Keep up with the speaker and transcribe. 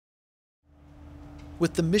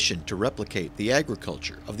With the mission to replicate the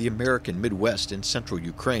agriculture of the American Midwest and central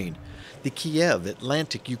Ukraine, the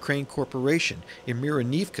Kiev-Atlantic-Ukraine Corporation in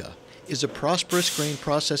Mironivka is a prosperous grain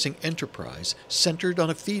processing enterprise centered on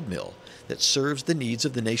a feed mill that serves the needs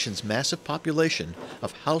of the nation's massive population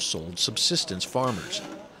of household subsistence farmers,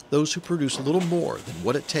 those who produce little more than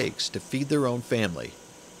what it takes to feed their own family.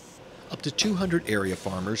 Up to 200 area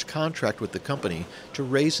farmers contract with the company to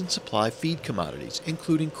raise and supply feed commodities,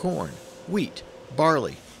 including corn, wheat,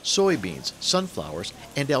 barley, soybeans, sunflowers,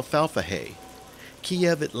 and alfalfa hay.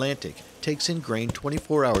 Kiev-Atlantic takes in grain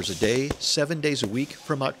 24 hours a day, 7 days a week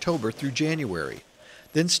from October through January,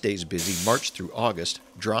 then stays busy March through August,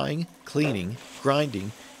 drying, cleaning,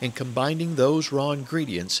 grinding, and combining those raw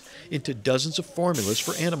ingredients into dozens of formulas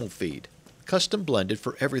for animal feed, custom blended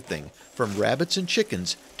for everything from rabbits and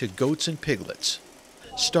chickens to goats and piglets.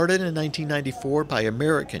 Started in 1994 by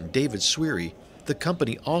American David Sweary, the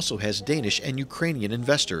company also has Danish and Ukrainian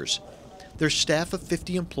investors. Their staff of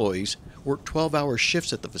 50 employees work 12-hour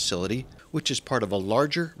shifts at the facility, which is part of a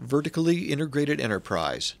larger, vertically integrated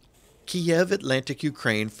enterprise.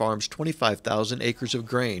 Kiev-Atlantic-Ukraine farms 25,000 acres of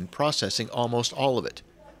grain, processing almost all of it.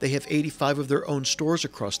 They have 85 of their own stores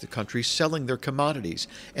across the country selling their commodities,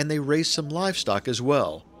 and they raise some livestock as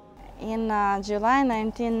well. In July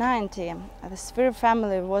 1990, the Sweary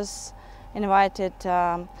family was invited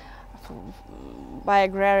by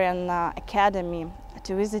Agrarian Academy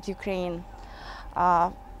to visit Ukraine.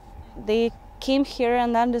 They came here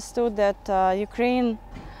and understood that Ukraine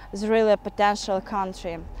is really a potential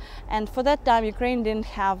country. And for that time, Ukraine didn't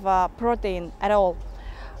have protein at all.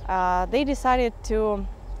 They decided to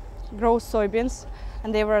grow soybeans,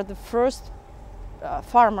 and they were the first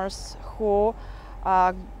farmers who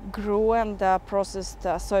grew and processed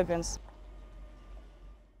soybeans.